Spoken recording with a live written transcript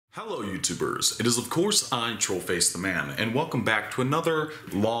Hello YouTubers, it is of course I, Trollface the Man, and welcome back to another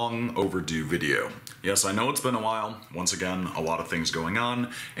long overdue video. Yes, I know it's been a while, once again a lot of things going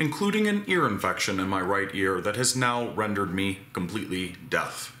on, including an ear infection in my right ear that has now rendered me completely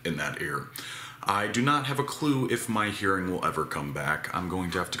deaf in that ear. I do not have a clue if my hearing will ever come back. I'm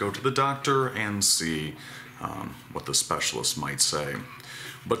going to have to go to the doctor and see what the specialist might say.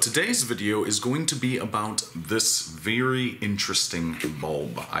 But today's video is going to be about this very interesting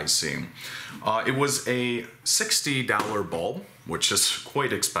bulb I see. It was a $60 bulb, which is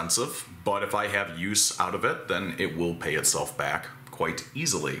quite expensive, but if I have use out of it, then it will pay itself back quite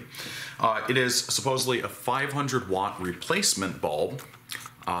easily. It is supposedly a 500 watt replacement bulb,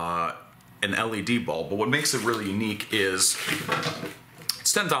 an LED bulb, but what makes it really unique is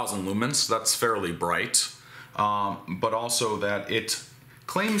it's 10,000 lumens, that's fairly bright, but also that it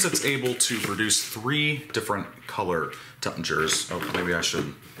claims it's able to produce 3 different color temperatures. Oh, maybe I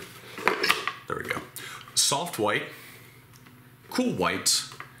should, there we go. Soft white, cool white,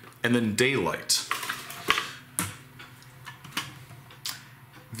 and then daylight.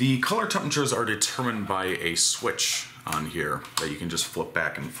 The color temperatures are determined by a switch on here that you can just flip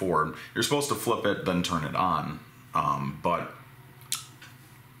back and forward. You're supposed to flip it, then turn it on, but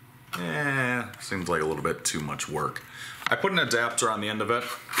seems like a little bit too much work. I put an adapter on the end of it,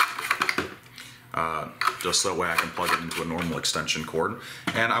 just so that way I can plug it into a normal extension cord.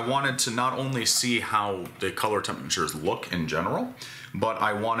 And I wanted to not only see how the color temperatures look in general, but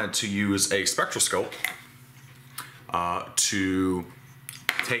I wanted to use a spectroscope to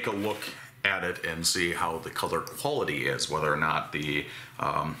take a look at it and see how the color quality is, whether or not the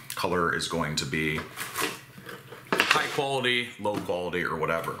color is going to be high quality, low quality, or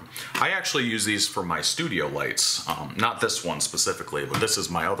whatever. I actually use these for my studio lights. Not this one specifically, but this is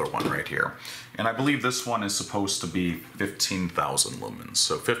my other one right here. And I believe this one is supposed to be 15,000 lumens.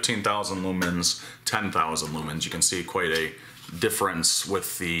 So 15,000 lumens, 10,000 lumens. You can see quite a difference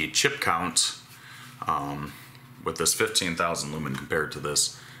with the chip count with this 15,000 lumen compared to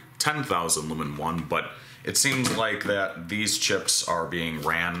this 10,000 lumen one. But it seems like that these chips are being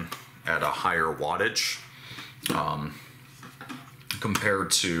ran at a higher wattage compared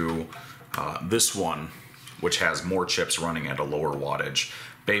to this one, which has more chips running at a lower wattage,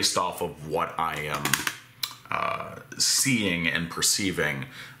 based off of what I am seeing and perceiving,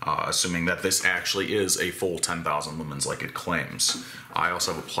 assuming that this actually is a full 10,000 lumens like it claims. I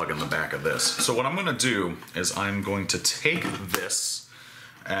also have a plug in the back of this. So what I'm going to do is I'm going to take this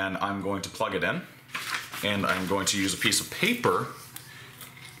and I'm going to plug it in, and I'm going to use a piece of paper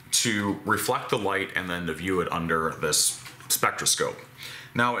to reflect the light and then to view it under this spectroscope.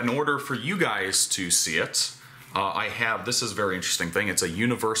 Now, in order for you guys to see it, I have, this is a very interesting thing, it's a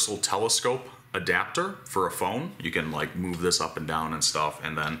universal telescope adapter for a phone. You can like move this up and down and stuff,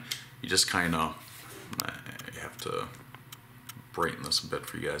 and then you just kind of, I have to brighten this a bit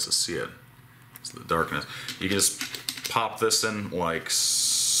for you guys to see it. It's the darkness. You can just pop this in like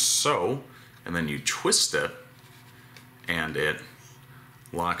so, and then you twist it, and it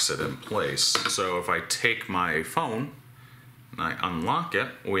locks it in place. So if I take my phone and I unlock it,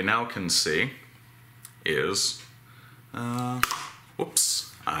 what we now can see is,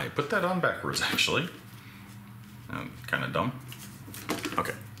 whoops, I put that on backwards actually. Kind of dumb.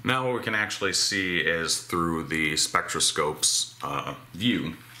 Okay, now what we can actually see is through the spectroscope's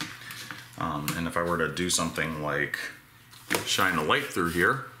view. And if I were to do something like shine a light through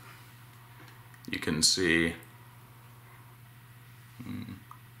here, you can see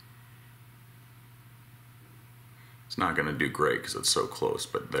it's not going to do great because it's so close,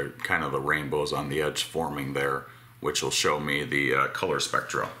 but they're kind of the rainbows on the edge forming there, which will show me the color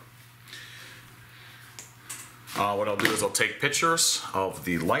spectra. What I'll do is I'll take pictures of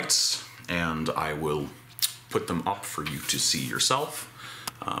the lights and I will put them up for you to see yourself.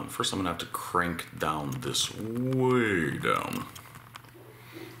 First I'm going to have to crank down this way down.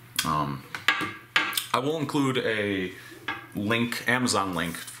 I will include a link, Amazon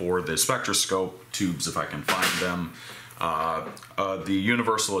link, for the spectroscope tubes if I can find them, the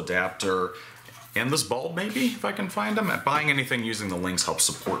universal adapter, and this bulb maybe if I can find them. Buying anything using the links helps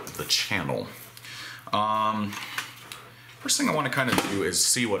support the channel. First thing I want to kind of do is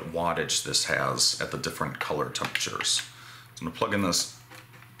see what wattage this has at the different color temperatures. So I'm going to plug in this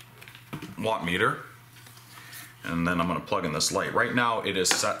watt meter, and then I'm going to plug in this light. Right now it is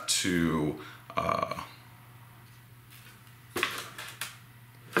set to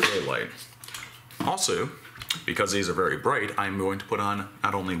daylight. Also, because these are very bright, I'm going to put on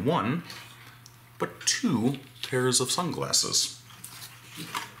not only 1, but 2 pairs of sunglasses.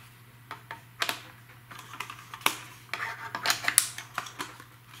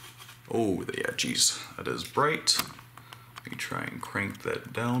 Oh, yeah, geez, that is bright. Let me try and crank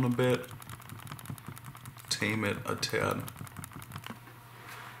that down a bit. Tame it a tad. Are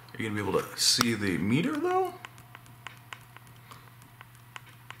you gonna be able to see the meter though?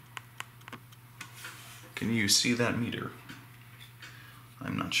 Can you see that meter?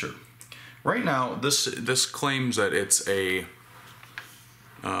 I'm not sure. Right now, this claims that it's a,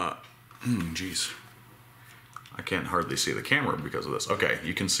 geez. I can't hardly see the camera because of this. Okay,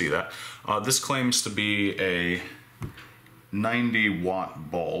 you can see that. This claims to be a 90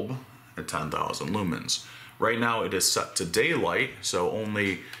 watt bulb at 10,000 lumens. Right now it is set to daylight, so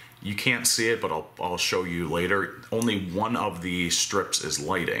only, you can't see it, but I'll show you later. Only one of the strips is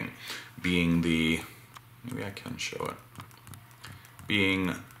lighting, being the, maybe I can show it,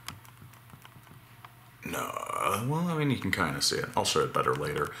 being, no, well, I mean, you can kind of see it. I'll show it better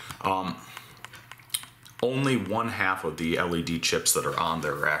later. Only one half of the LED chips that are on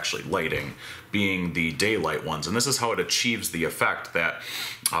there are actually lighting, being the daylight ones. And this is how it achieves the effect that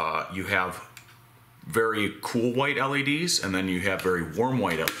you have very cool white LEDs, and then you have very warm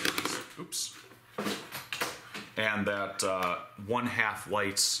white LEDs. Oops. And that one half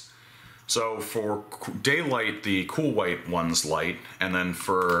lights. So for daylight, the cool white ones light, and then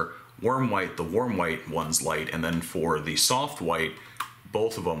for warm white, the warm white ones light, and then for the soft white,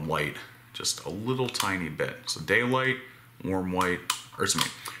 both of them light just a little tiny bit. So daylight, warm white, or excuse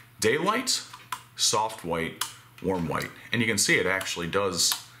me, daylight, soft white, warm white. And you can see it actually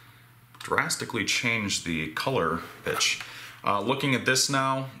does drastically change the color pitch. Looking at this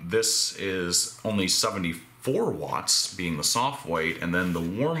now, this is only 74 watts, being the soft white, and then the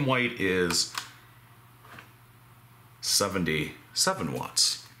warm white is 77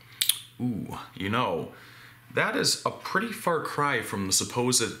 watts. Ooh, you know, that is a pretty far cry from the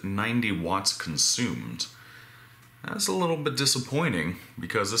supposed 90 watts consumed. That's a little bit disappointing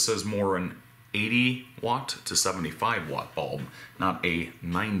because this is more an 80 watt to 75 watt bulb, not a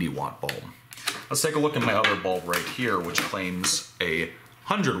 90 watt bulb. Let's take a look at my other bulb right here, which claims a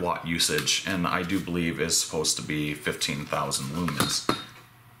 100 watt usage, and I do believe is supposed to be 15,000 lumens.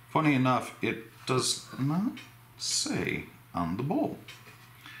 Funny enough, it does not say on the bulb.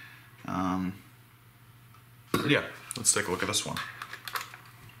 Yeah, let's take a look at this one.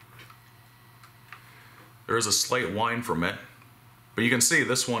 There is a slight whine from it, but you can see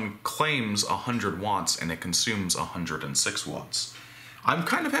this one claims 100 watts and it consumes 106 watts. I'm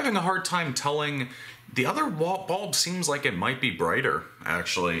kind of having a hard time telling. The other bulb seems like it might be brighter,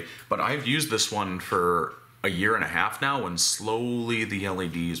 actually, but I've used this one for a year and a half now, and slowly the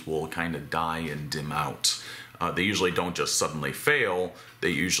LEDs will kind of die and dim out. They usually don't just suddenly fail, they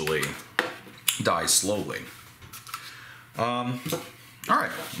usually die slowly.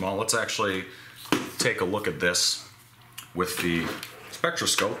 Alright, well, let's actually take a look at this with the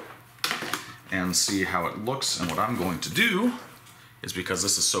spectroscope and see how it looks. And what I'm going to do is, because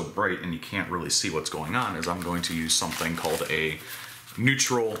this is so bright and you can't really see what's going on, is I'm going to use something called a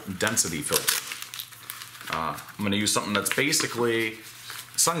neutral density filter. I'm going to use something that's basically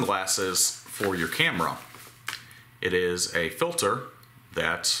sunglasses for your camera. It is a filter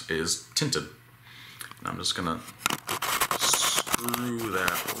that is tinted. And I'm just going to screw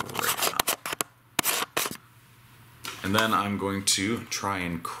that right on. And then I'm going to try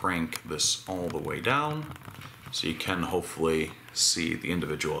and crank this all the way down so you can hopefully see the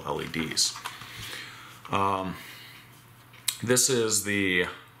individual LEDs. This is the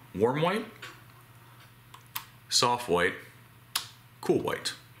warm white, soft white, cool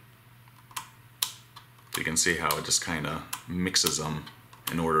white. You can see how it just kind of mixes them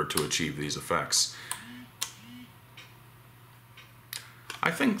in order to achieve these effects. I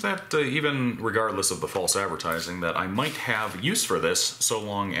think that even regardless of the false advertising, that I might have use for this so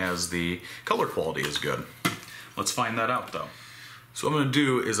long as the color quality is good. Let's find that out though. So what I'm going to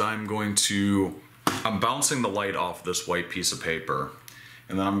do is I'm bouncing the light off this white piece of paper,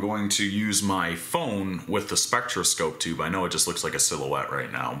 and then I'm going to use my phone with the spectroscope tube. I know it just looks like a silhouette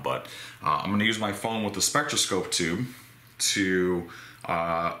right now, but I'm going to use my phone with the spectroscope tube to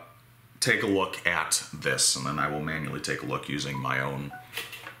take a look at this, and then I will manually take a look using my own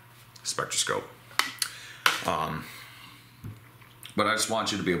spectroscope. But I just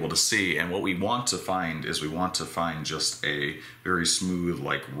want you to be able to see, and what we want to find is we want to find just a very smooth,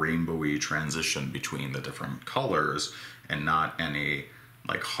 like rainbowy transition between the different colors, and not any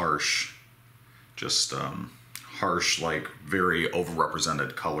like harsh, just harsh, like very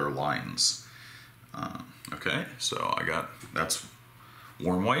overrepresented color lines. Okay, so that's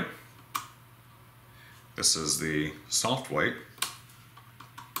warm white. This is the soft white.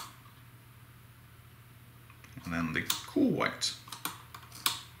 And then the cool white.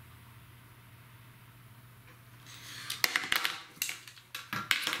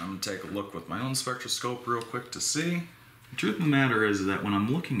 take a look with my own spectroscope real quick to see. The truth of the matter is that when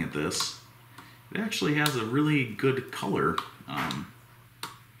I'm looking at this, it actually has a really good color.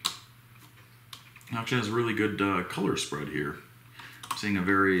 It actually has a really good color spread here. I'm seeing a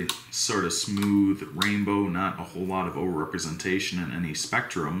very sort of smooth rainbow, not a whole lot of overrepresentation in any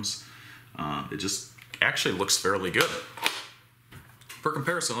spectrums. It just actually looks fairly good. For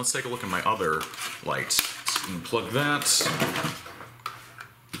comparison, let's take a look at my other light. So you can plug that.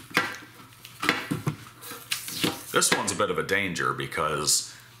 This one's a bit of a danger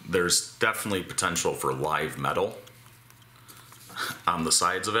because there's definitely potential for live metal on the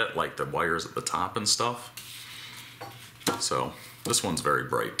sides of it, like the wires at the top and stuff. So this one's very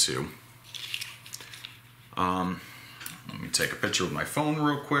bright too. Let me take a picture with my phone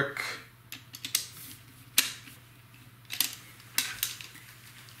real quick.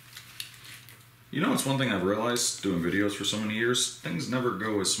 You know, it's one thing I've realized doing videos for so many years, things never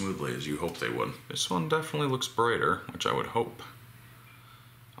go as smoothly as you hope they would. This one definitely looks brighter, which I would hope.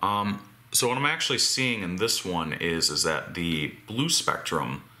 So what I'm actually seeing in this one is that the blue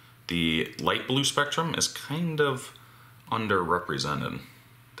spectrum, the light blue spectrum, is kind of underrepresented.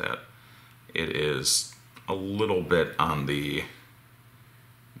 That it is a little bit on the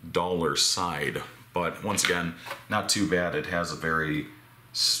duller side, but once again, not too bad. It has a very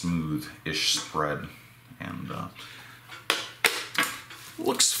smooth-ish spread and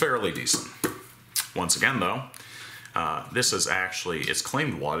looks fairly decent. Once again though, this is actually its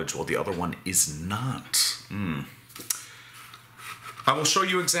claimed wattage while the other one is not. I will show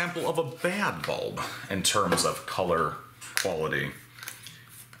you an example of a bad bulb in terms of color quality,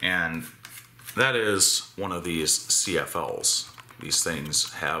 and that is one of these CFLs. These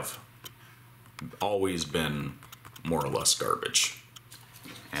things have always been more or less garbage.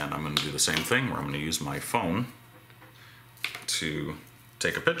 And I'm going to do the same thing where I'm going to use my phone to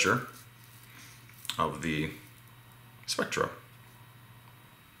take a picture of the spectra.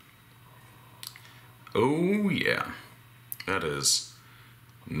 Oh yeah, that is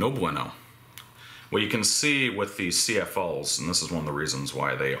no bueno. What you can see with these CFLs, and this is one of the reasons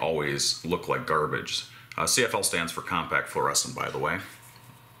why they always look like garbage. CFL stands for compact fluorescent, by the way.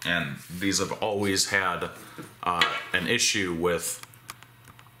 And these have always had an issue with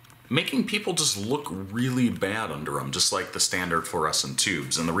making people just look really bad under them, just like the standard fluorescent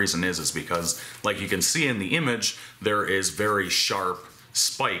tubes. And the reason is because, like you can see in the image, there is very sharp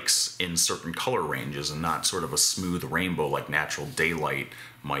spikes in certain color ranges and not sort of a smooth rainbow like natural daylight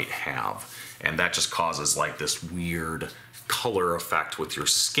might have. And that just causes like this weird color effect with your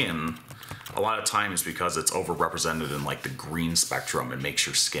skin. A lot of times because it's overrepresented in like the green spectrum, it makes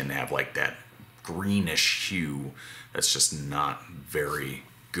your skin have like that greenish hue that's just not very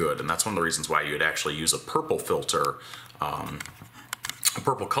good. And that's one of the reasons why you would actually use a purple filter, a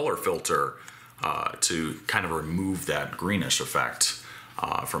purple color filter, to kind of remove that greenish effect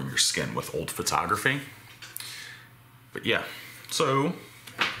from your skin with old photography. But yeah, so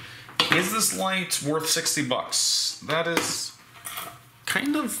is this light worth 60 bucks? That is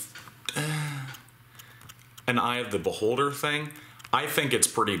kind of an eye of the beholder thing. I think it's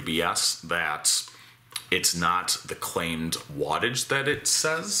pretty BS that it's not the claimed wattage that it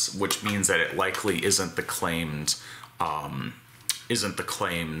says, which means that it likely isn't the claimed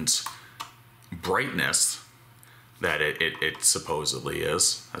brightness that it supposedly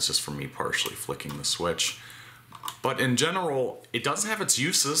is. That's just for me partially flicking the switch. But in general, it does have its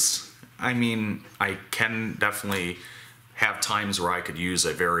uses. I mean, I can definitely have times where I could use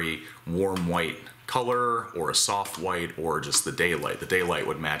a very warm white color or a soft white or just the daylight. The daylight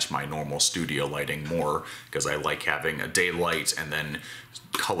would match my normal studio lighting more because I like having a daylight and then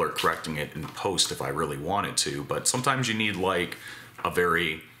color correcting it in post if I really wanted to. But sometimes you need like a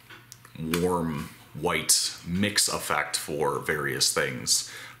very warm white mix effect for various things.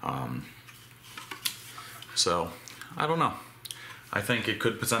 So I don't know. I think it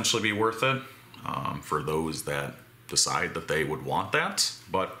could potentially be worth it for those that decide that they would want that,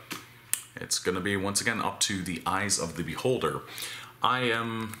 but it's going to be, once again, up to the eyes of the beholder. I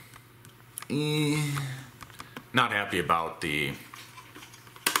am not happy about the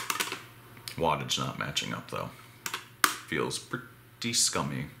wattage not matching up, though. Feels pretty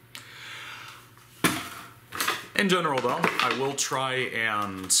scummy. In general, though, I will try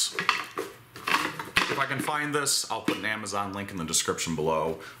and, if I can find this, I'll put an Amazon link in the description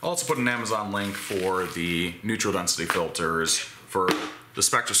below. I'll also put an Amazon link for the neutral density filters for the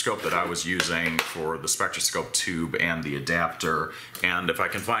spectroscope that I was using for the spectroscope tube and the adapter, and if I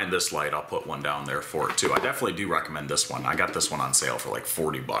can find this light, I'll put one down there for it too. I definitely do recommend this one. I got this one on sale for like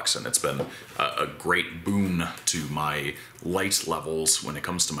 40 bucks, and it's been a great boon to my light levels when it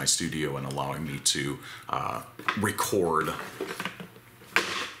comes to my studio and allowing me to record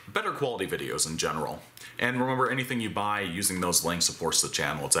better quality videos in general. And remember, anything you buy using those links supports the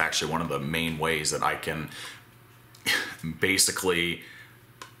channel. It's actually one of the main ways that I can basically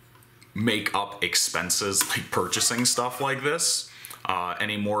make up expenses like purchasing stuff like this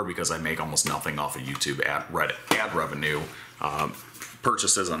anymore, because I make almost nothing off of YouTube ad revenue.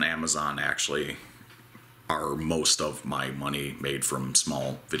 Purchases on Amazon actually are most of my money made from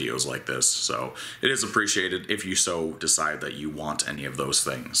small videos like this, so it is appreciated if you so decide that you want any of those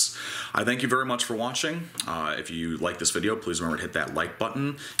things. I thank you very much for watching. If you like this video, please remember to hit that like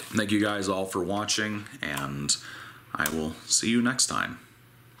button. Thank you guys all for watching, and I will see you next time.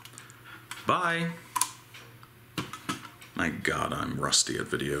 Bye! My God, I'm rusty at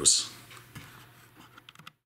videos.